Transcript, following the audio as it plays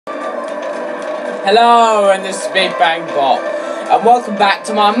Hello, and this is Big Bang Bot, and welcome back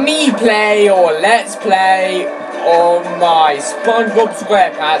to my me play or let's play on my SpongeBob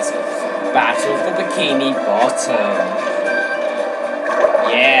SquarePants Battle for Bikini Bottom.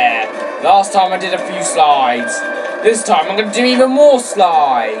 Yeah, last time I did a few slides. This time I'm going to do even more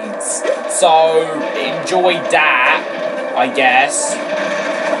slides. So, enjoy that, I guess.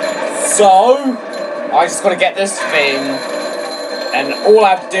 So, I just got to get this thing. And all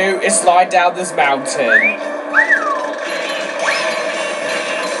I have to do is slide down this mountain.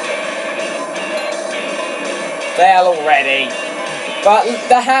 Fail already. But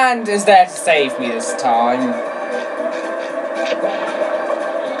the hand is there to save me this time.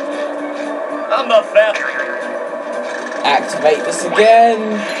 I'm a fail. Activate this again.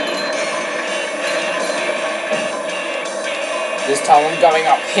 This time I'm going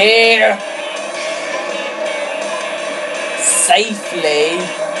up here. Safely.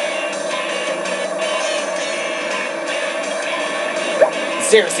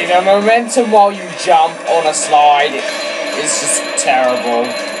 Seriously, the momentum while you jump on a slide is just terrible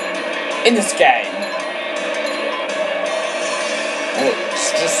in this game. And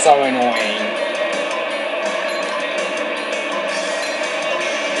it's just so annoying.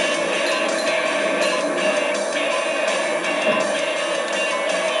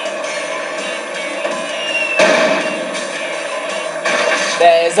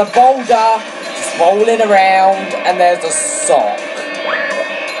 There's a boulder just rolling around, and there's a sock.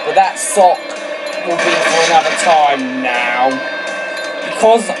 But that sock will be for another time now.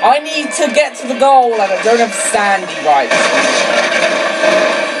 Because I need to get to the goal, and I don't have Sandy right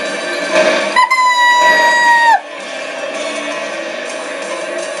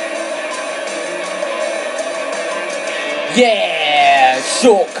here. Yeah!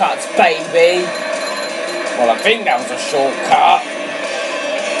 Shortcuts, baby! Well, I think that was a shortcut.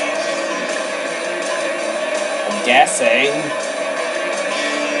 Guessing.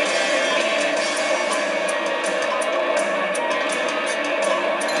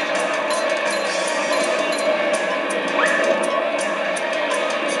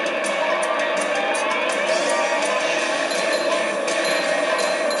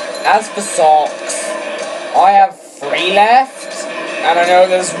 As for socks, I have 3 left, and I know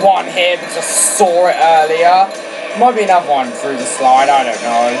there's one here because I saw it earlier. Might be another one through the slide, I don't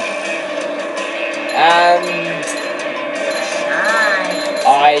know. And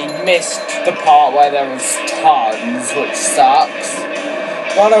I missed the part where there was tons, which sucks.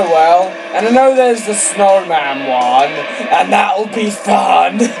 But oh well. And I know there's the SNOWMAN one, and that'll be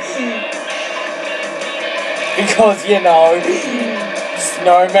fun. Because, you know,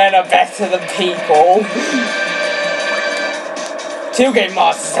 snowmen are better than people. 2 Game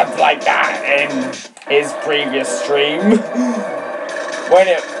Masters have like that in his previous stream.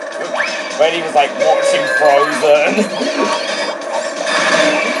 When he was like watching Frozen.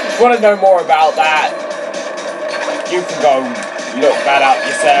 If you want to know more about that, you can go look that up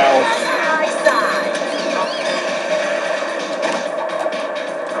yourself.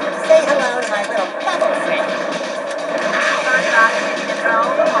 Say hello to my little bubble friend.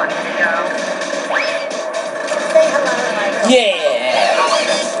 Say hello to my little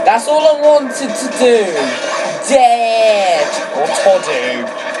Yeah! That's all I wanted to do. Dead! Or to do.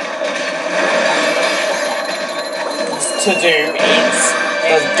 To do it's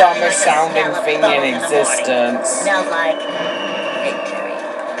the dumbest sounding thing in existence. Smells like victory.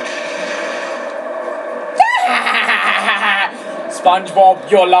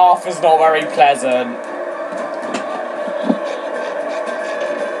 SpongeBob, your laugh is not very pleasant.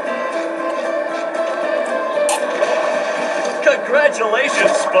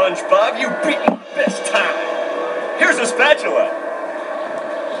 Congratulations, SpongeBob. You beat me best time. Here's a spatula.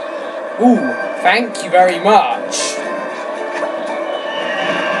 Ooh, thank you very much.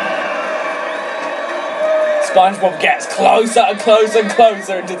 SpongeBob gets closer and closer and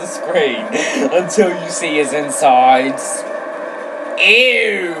closer into the screen until you see his insides.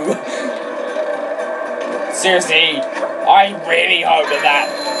 Ew! Seriously, I really hope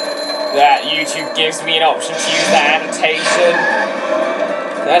that YouTube gives me an option to use that annotation.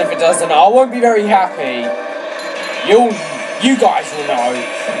 And if it doesn't, I won't be very happy. You guys will know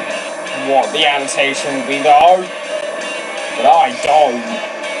what the annotation will be though. But I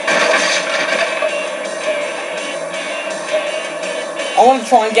don't. I want to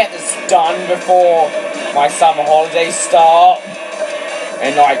try and get this done before my summer holidays start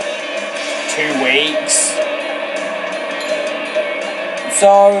in like 2 weeks.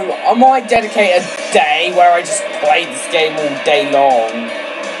 So I might dedicate a day where I just play this game all day long.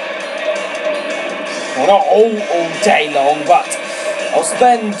 Well, not all day long, but I'll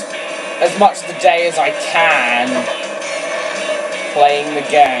spend as much of the day as I can playing the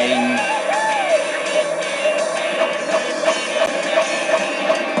game.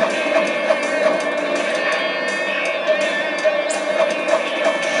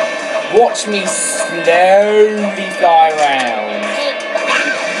 Watch me slowly fly around.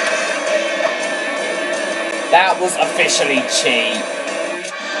 That was officially cheap.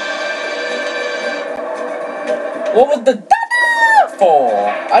 What was the da-da for?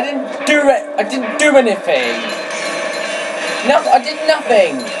 I didn't do it. I didn't do anything. No, I did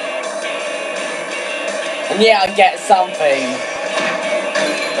nothing. And yeah, I get something.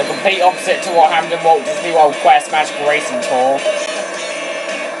 The complete opposite to what happened in Walt Disney World Quest Magical Racing Tour.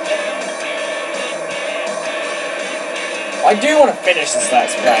 I do want to finish this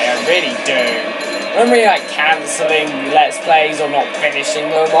Let's Play, I really do. I don't really like cancelling Let's Plays or not finishing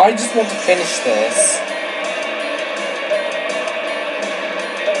them. I just want to finish this.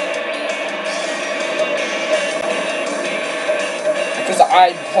 Because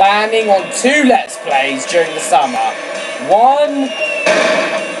I'm planning on 2 Let's Plays during the summer. One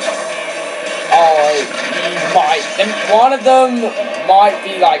one of them might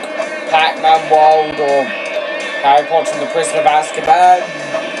be like Pac-Man World or Harry Potter and the Prisoner of Azkaban.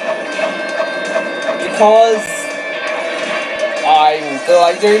 Because I feel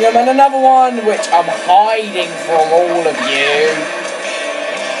like doing them, and another one which I'm hiding from all of you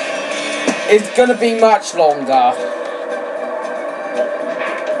is gonna be much longer.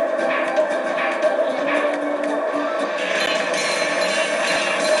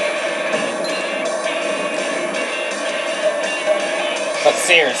 But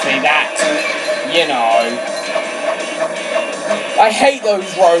seriously, that, you know, I hate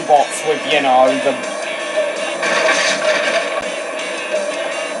those robots with, you know,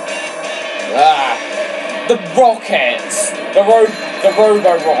 the rockets, the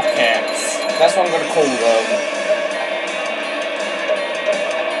robo-rockets, that's what I'm gonna call them.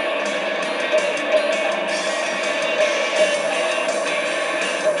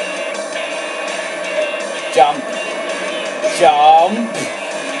 Jump. Jump.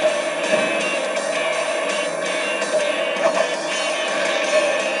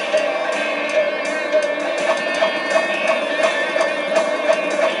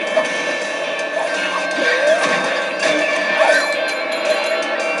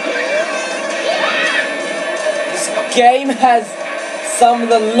 Game has some of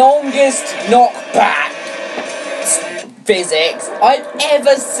the longest knockback physics I've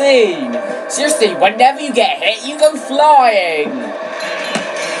ever seen. Seriously, whenever you get hit, you go flying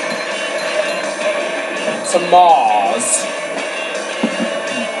to Mars.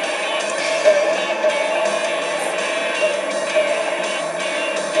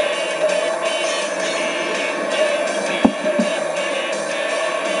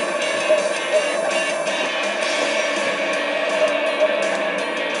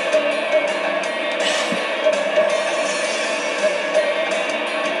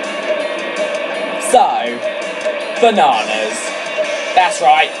 So, bananas. That's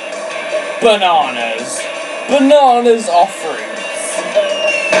right, bananas. Bananas are fruits.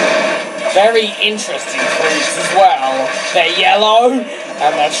 Very interesting fruits as well. They're yellow,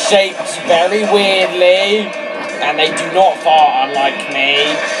 and they're shaped very weirdly, and they do not fart unlike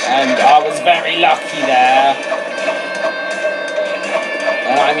me, and I was very lucky there.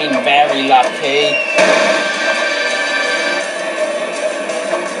 And I mean very lucky.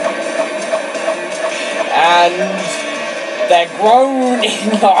 And they're grown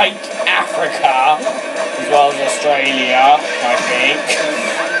in, like, Africa, as well as Australia, I think,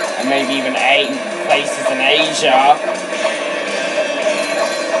 and maybe even 8 places in Asia.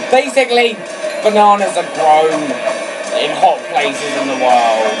 Basically, bananas are grown in hot places in the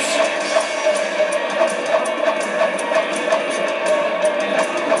world.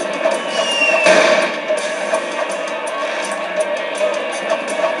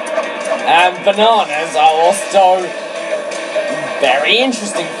 And bananas are also very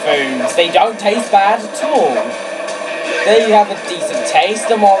interesting foods. They don't taste bad at all. They have a decent taste,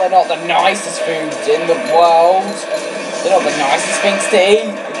 and while they're not the nicest foods in the world, they're not the nicest things to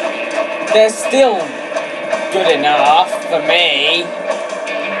eat, they're still good enough for me.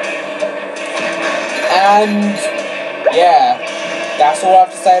 And yeah, that's all I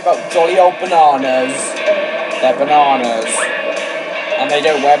have to say about jolly old bananas. They're bananas. And they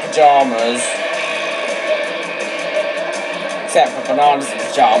don't wear pajamas. Except for bananas in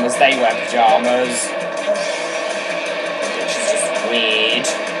pajamas, they wear pajamas. Which is just weird.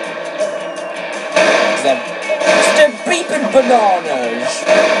 They're beeping bananas.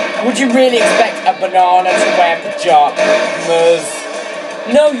 Would you really expect a banana to wear pajamas?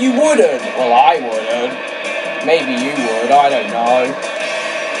 No, you wouldn't. Well, I wouldn't. Maybe you would, I don't know.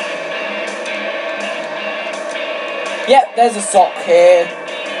 Yep, there's a sock here.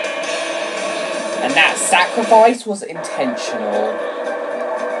 And that sacrifice was intentional.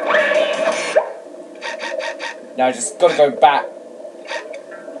 Now I just gotta go back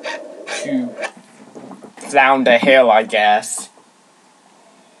to Flounder Hill, I guess.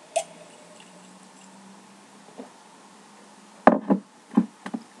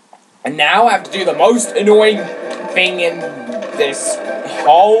 And now I have to do the most annoying thing in this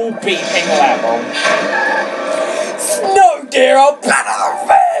whole beeping level. Snow deer are better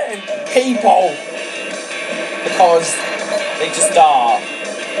than people! Because they just are.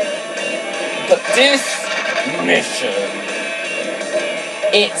 But this mission,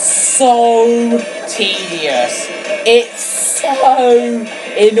 it's so tedious. It's so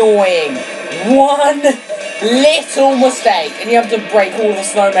annoying. One little mistake and you have to break all the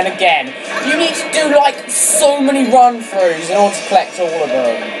snowmen again. You need to do like so many run-throughs in order to collect all of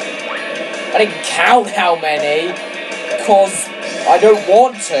them. I didn't count how many because I don't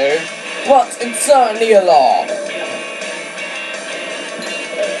want to, but it's certainly a lot.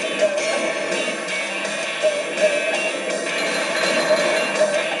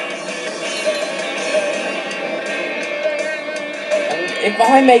 And if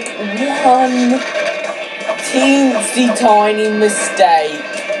I make one teensy tiny mistake,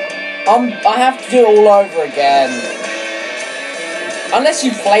 I have to do it all over again. Unless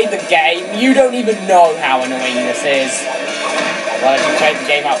you've played the game, you don't even know how annoying this is. Well, if you've played the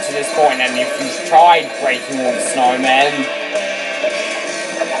game up to this point and if you've tried breaking all the snowmen,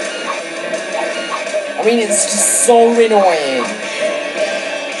 I mean, it's just so annoying.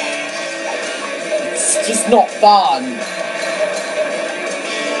 It's just not fun.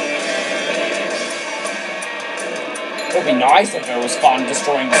 It would be nice if it was fun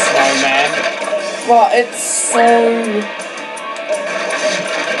destroying the snowman, but it's so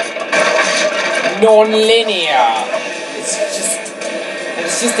non-linear.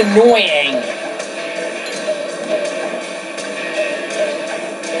 It's just annoying.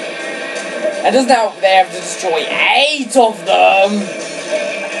 And doesn't help they have to destroy 8 of them,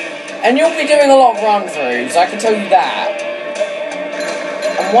 and you'll be doing a lot of run-throughs, I can tell you that.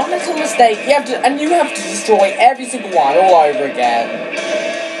 And one little mistake, you have to destroy every single one all over again.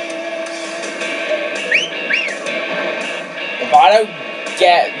 If I don't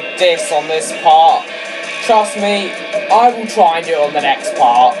get this on this part, trust me, I will try and do it on the next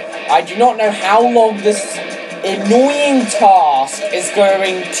part. I do not know how long this annoying task is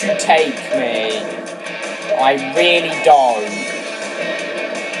going to take me. I really don't.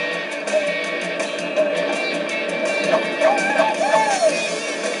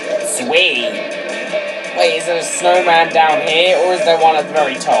 Sweet. Wait, is there a snowman down here, or is there one at the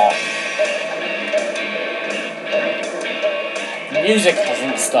very top? The music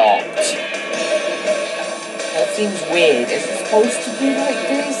hasn't stopped. That seems weird. Is it supposed to be like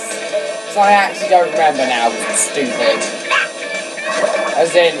this? Because I actually don't remember now, because it's stupid.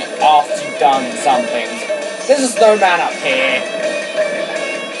 As in, after you've done something. There's a snowman up here.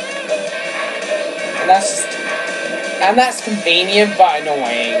 And that's convenient, but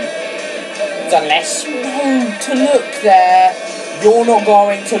annoying. Unless you know to look there, you're not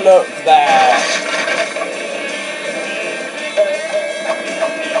going to look there.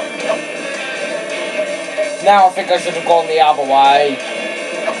 Now I think I should have gone the other way.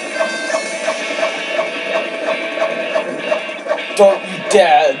 Don't you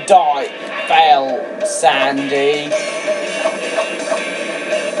dare die, fail, Sandy.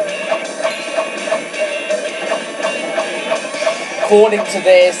 According to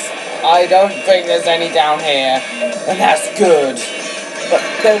this, I don't think there's any down here, and that's good. But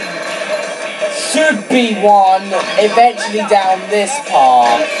there should be one eventually down this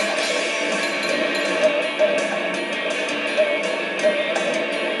path.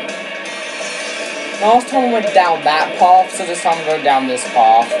 Last time I went down that path, so this time I'm going down this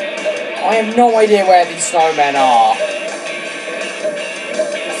path. I have no idea where these snowmen are.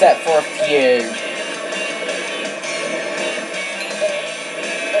 Except for a few.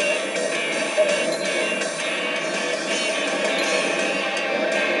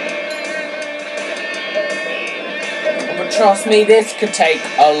 Trust me, this could take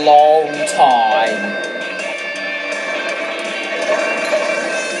a long time.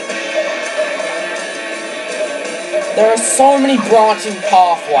 There are so many branching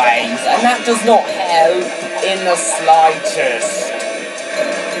pathways, and that does not help in the slightest.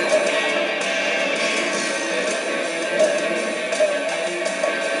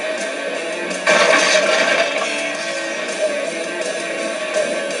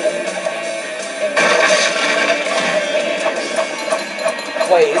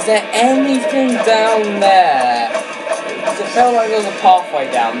 Wait, is there anything down there? Because it felt like there was a pathway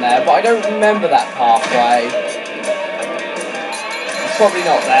down there, but I don't remember that pathway. It's probably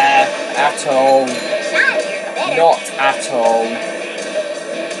not there at all. Not at all.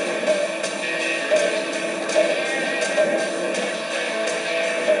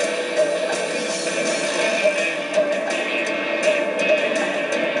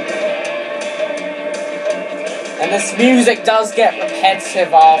 And this music does get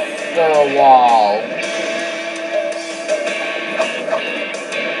repetitive after a while.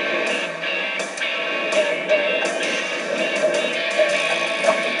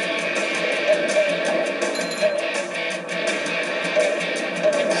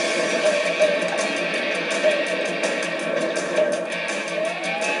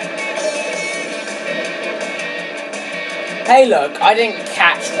 Hey look, I didn't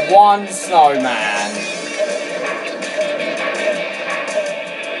catch one snowman.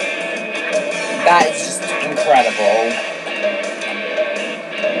 That is just incredible.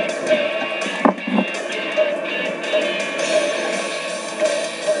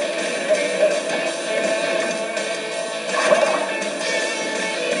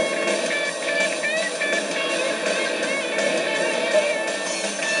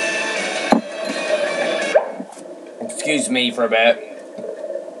 Excuse me for a bit.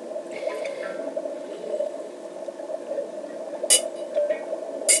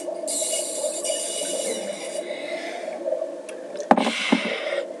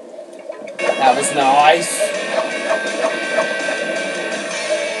 That was nice.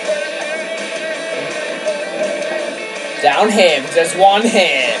 Down here, because there's one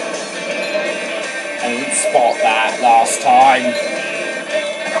here. I didn't spot that last time.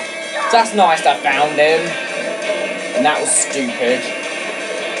 That's nice I found him. And that was stupid.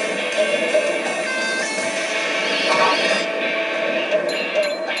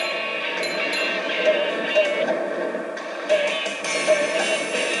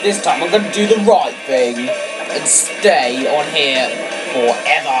 This time I'm going to do the right thing and stay on here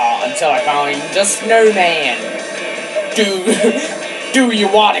forever until I find a snowman. Do you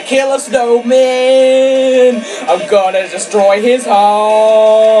want to kill a snowman? I'm gonna destroy his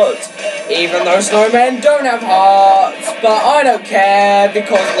heart. Even though snowmen don't have hearts, but I don't care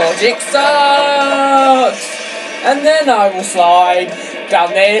because logic sucks. And then I will slide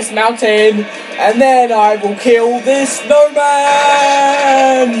down this mountain, and then I will kill this snowman.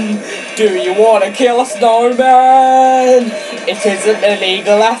 Do you want to kill a snowman? It isn't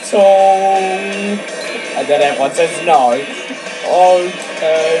illegal at all. And then everyone says no.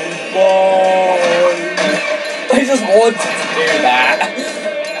 Okay, bye. I just wanted to do that.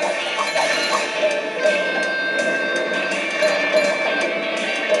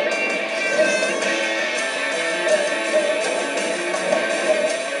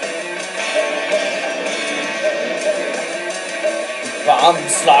 But I'm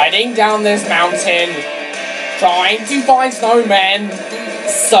sliding down this mountain, trying to find snowmen,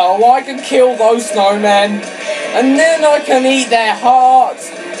 so I can kill those snowmen, and then I can eat their hearts,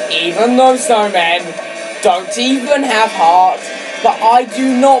 even though snowmen don't even have hearts, but I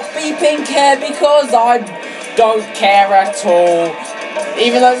do not beeping care because I don't care at all,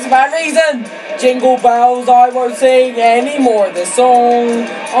 even though it's a bad reason. Jingle bells, I won't sing any more of this song.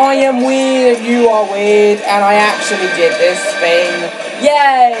 I am weird, you are weird, and I actually did this thing.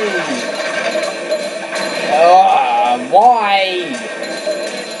 Yay! Why?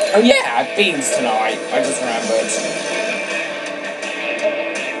 Oh yeah, I have beans tonight. I just remembered.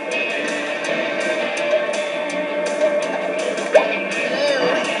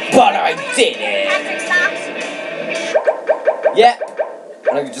 But I did it! Yep.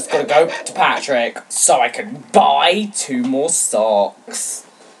 And I'm just gonna go to Patrick so I can buy 2 more socks.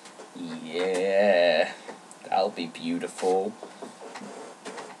 Yeah. That'll be beautiful.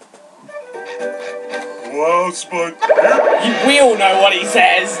 Well, Spud. We all know what he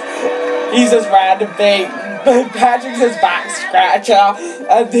says. He says random thing. Patrick says back scratcher,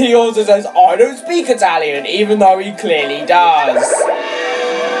 and he also says I don't speak Italian, even though he clearly does.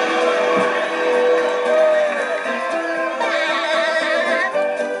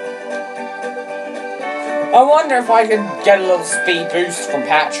 I wonder if I could get a little speed boost from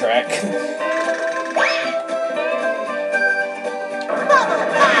Patrick.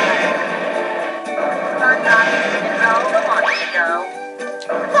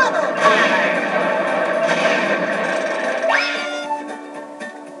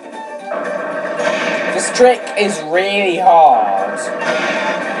 This trick is really hard.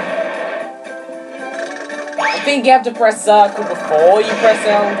 I think you have to press circle before you press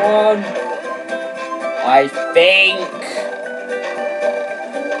L1. I think.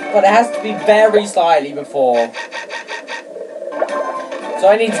 But it has to be very slightly before. So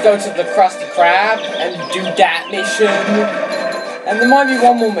I need to go to the Krusty Krab and do that mission. And there might be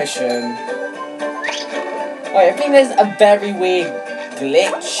one more mission. Wait, I think there's a very weird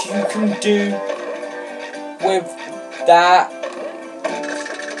glitch you can do with that.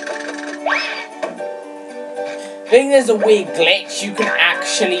 I think there's a weird glitch you can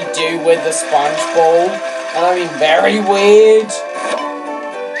actually do with the sponge ball. And I mean very weird.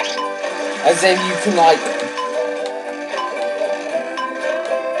 As in you can like...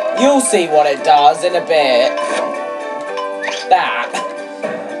 You'll see what it does in a bit. That.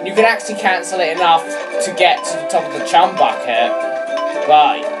 You can actually cancel it enough to get to the top of the chum bucket.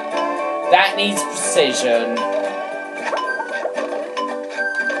 But that needs precision.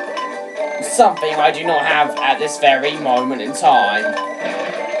 Something I do not have at this very moment in time.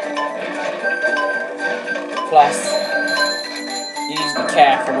 Plus, you need to be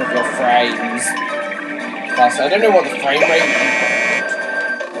careful with your frames. Plus, I don't know what the frame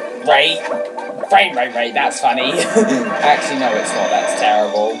rate, that's funny. Actually, no, it's not, that's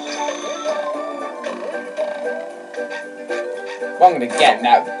terrible. Well, I'm gonna get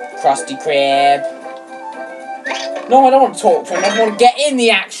that Krusty Krab. No, I don't want to talk to him, I want to get in the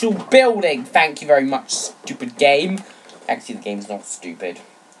actual building. Thank you very much, stupid game. Actually, the game's not stupid.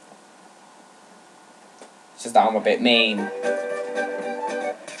 It's just that I'm a bit mean.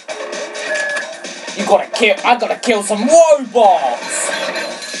 I gotta kill some robots!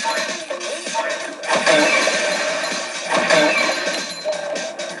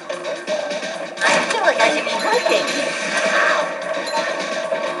 I feel like I should be working.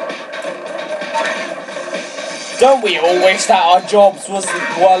 Don't we all wish that our jobs were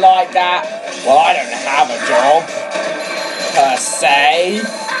like that? Well, I don't have a job, per se.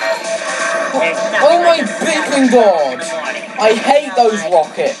 Oh my beeping god! I hate those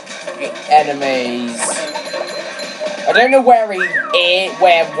rocket enemies. I don't know where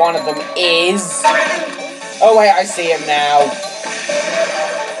where one of them is. Oh wait, I see him now.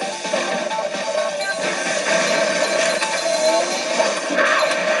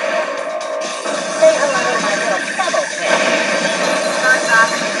 Say hello to my little bubble fish. Not off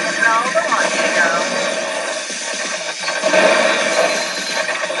to control the launch show.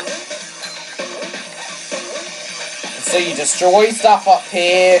 So you destroy stuff up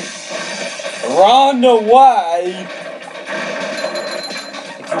here. Run away!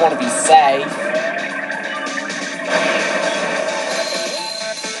 If you want to be safe.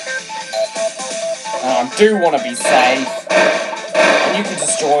 And I do want to be safe. And you can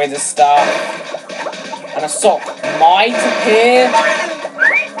destroy this stuff. And a sock might appear.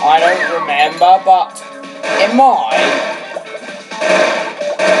 I don't remember, but it might.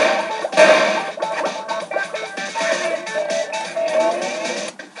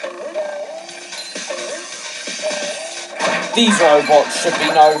 These robots should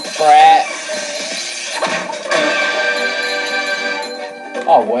be no threat.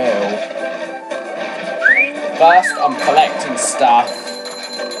 Oh well. First, I'm collecting stuff.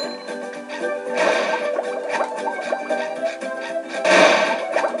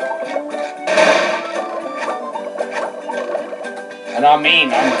 And I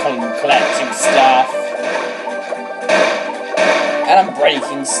mean, I'm collecting stuff. And I'm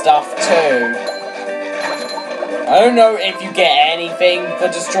breaking stuff too. I don't know if you get anything for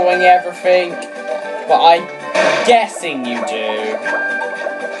destroying everything, but I'm guessing you do.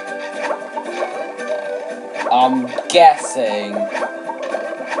 I'm guessing.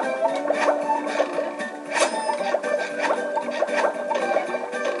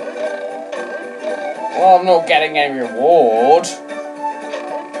 Well, I'm not getting any reward.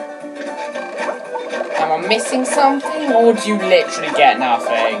 Am I missing something, or do you literally get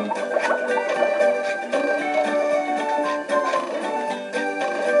nothing?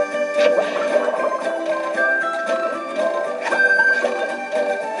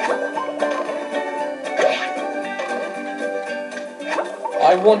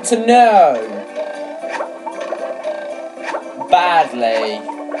 I want to know. Badly.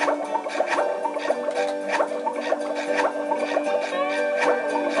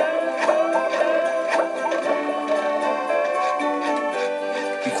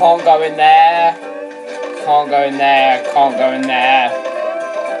 You can't go in there. Can't go in there. Can't go in there.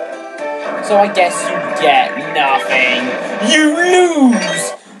 So I guess you get nothing. You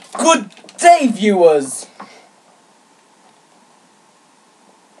lose! Good day, viewers!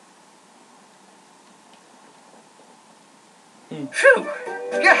 Phew!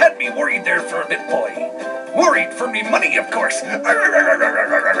 You had me worried there for a bit, boy. Worried for me money, of course. Naughty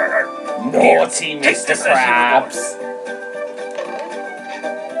Mr. Krabs.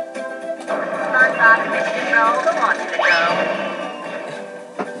 No, don't want you to go.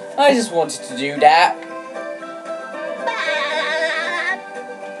 I just wanted to do that.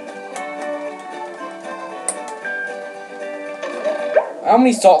 How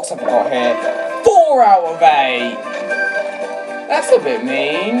many socks have I got here? 4 out of 8. That's a bit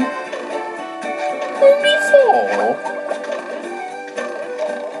mean. Only 4.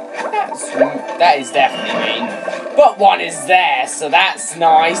 That is definitely mean. But 1 is there, so that's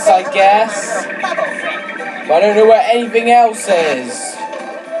nice, I guess. But I don't know where anything else is.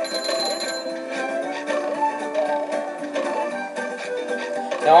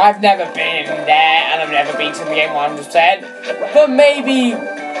 Now, I've never been in there, and I've never been to the game 100%. But maybe,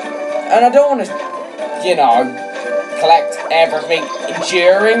 and I don't want to, you know, collect everything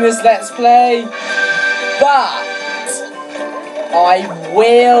during this Let's Play. But I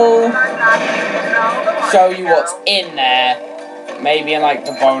will show you what's in there. Maybe in like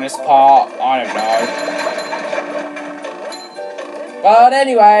the bonus part. I don't know. But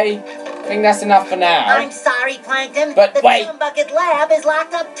anyway, I think that's enough for now. I'm sorry, Plankton. But the wait. Chum Bucket Lab is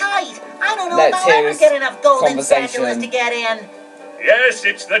locked up tight. I don't know Let's if I'll hear ever this get enough golden conversation. spatulas to get in. Yes,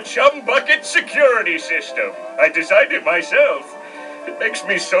 it's the Chum Bucket security system. I designed it myself. It makes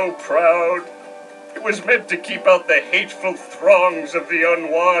me so proud. It was meant to keep out the hateful throngs of the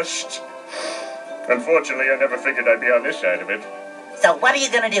unwashed. Unfortunately, I never figured I'd be on this side of it. So what are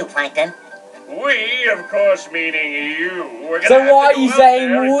you gonna do, Plankton? We, of course, meaning you, we're gonna So have why to are you go out saying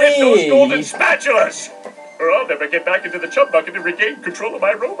there and get those we? golden spatulas, or I'll never get back into the Chum Bucket and regain control of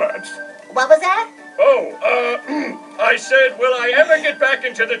my robots. What was that? Oh, I said, will I ever get back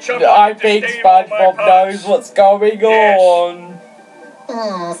into the Chum Bucket I to think stave all my SpongeBob pots? knows what's going Yes.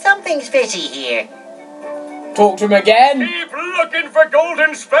 on. Something's fishy here. Talk to him again. Keep looking for golden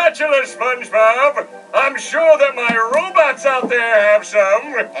spatulas, SpongeBob. I'm sure that my robots out there have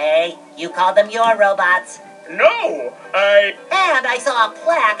some. Hey, you called them your robots. No, And I saw a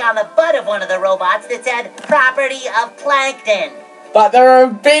plaque on the butt of one of the robots that said, property of Plankton. But there are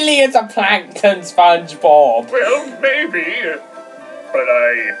billions of plankton, SpongeBob. well, maybe, but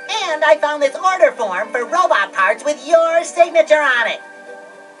And I found this order form for robot parts with your signature on it.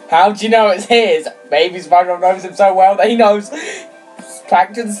 How do you know it's his? Maybe SpongeBob knows him so well that he knows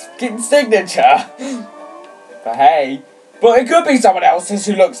Plankton's signature. But hey. But it could be someone else's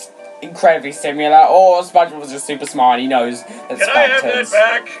who looks incredibly similar, or SpongeBob was just super smart and he knows that can I have that Plankton's.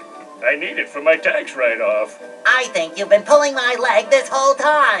 back? I need it for my tax write-off. I think you've been pulling my leg this whole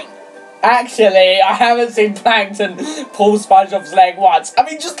time. Actually, I haven't seen Plankton pull SpongeBob's leg once. I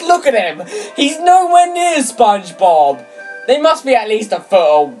mean, just look at him. He's nowhere near SpongeBob. They must be at least a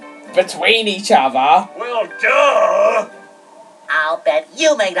foot between each other. Well, duh! I'll bet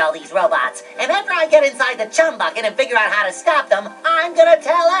you made all these robots. And after I get inside the Chum Bucket and figure out how to stop them, I'm gonna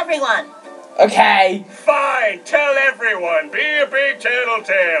tell everyone. Okay. Fine, tell everyone. Be a big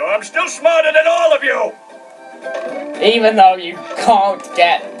tattletale. I'm still smarter than all of you. Even though you can't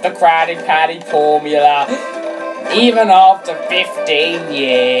get the Krabby Patty formula, even after 15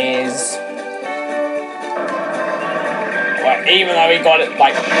 years. Well, even though he got it,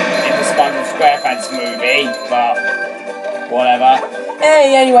 like, in the SquarePants movie, but whatever.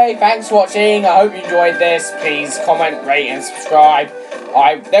 Hey, anyway, thanks for watching. I hope you enjoyed this. Please comment, rate, and subscribe.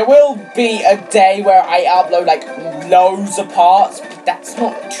 There will be a day where I upload, like, loads of parts, but that's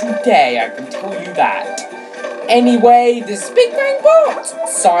not today, I can tell you that. Anyway, this is Big Bang Bot,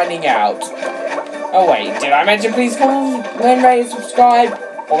 signing out. Oh wait, did I mention please comment, rate, and subscribe?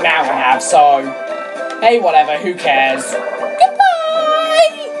 Well, now I have, so... Hey, whatever, who cares?